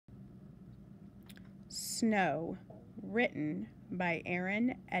Snow, written by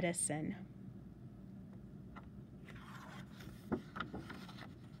Aaron Edison.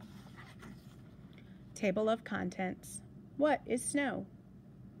 Table of contents. What is snow?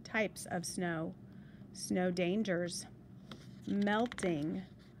 Types of snow. Snow dangers. Melting.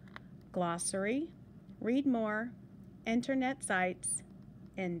 Glossary. Read more. Internet sites.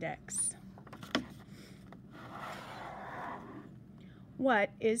 Index. What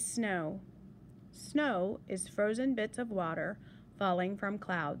is snow? Snow is frozen bits of water falling from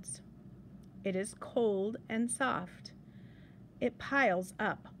clouds. It is cold and soft. It piles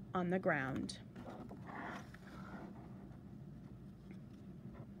up on the ground.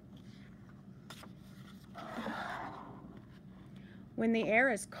 When the air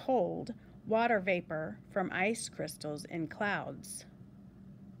is cold, water vapor from ice crystals in clouds.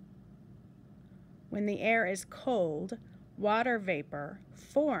 When the air is cold, water vapor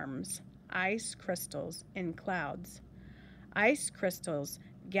forms ice crystals in clouds. Ice crystals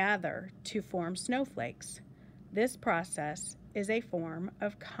gather to form snowflakes. This process is a form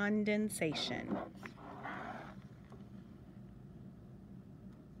of condensation.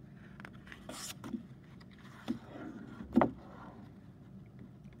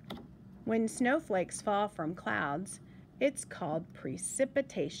 When snowflakes fall from clouds, it's called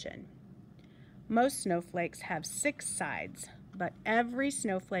precipitation. Most snowflakes have 6 sides, but every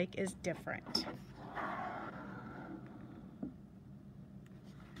snowflake is different.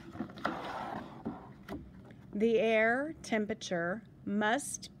 The air temperature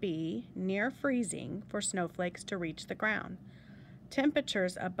must be near freezing for snowflakes to reach the ground.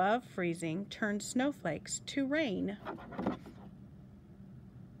 Temperatures above freezing turn snowflakes to rain.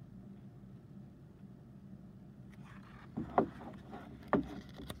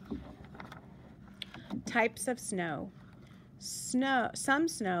 Types of snow. Some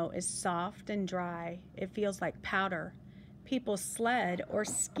snow is soft and dry. It feels like powder. People sled or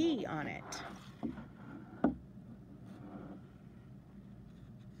ski on it.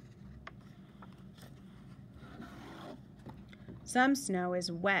 Some snow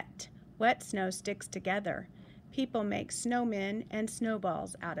is wet. Wet snow sticks together. People make snowmen and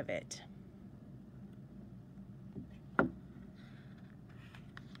snowballs out of it.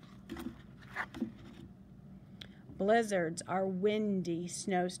 Blizzards are windy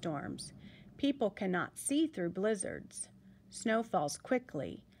snowstorms. People cannot see through blizzards. Snow falls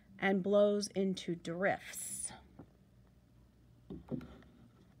quickly and blows into drifts.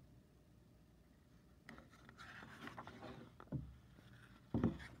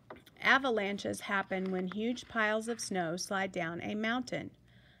 Avalanches happen when huge piles of snow slide down a mountain.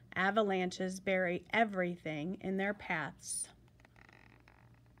 Avalanches bury everything in their paths.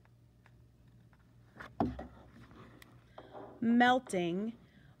 Melting.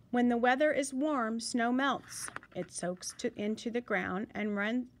 When the weather is warm, snow melts. It soaks into the ground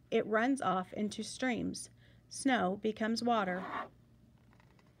and it runs off into streams. Snow becomes water.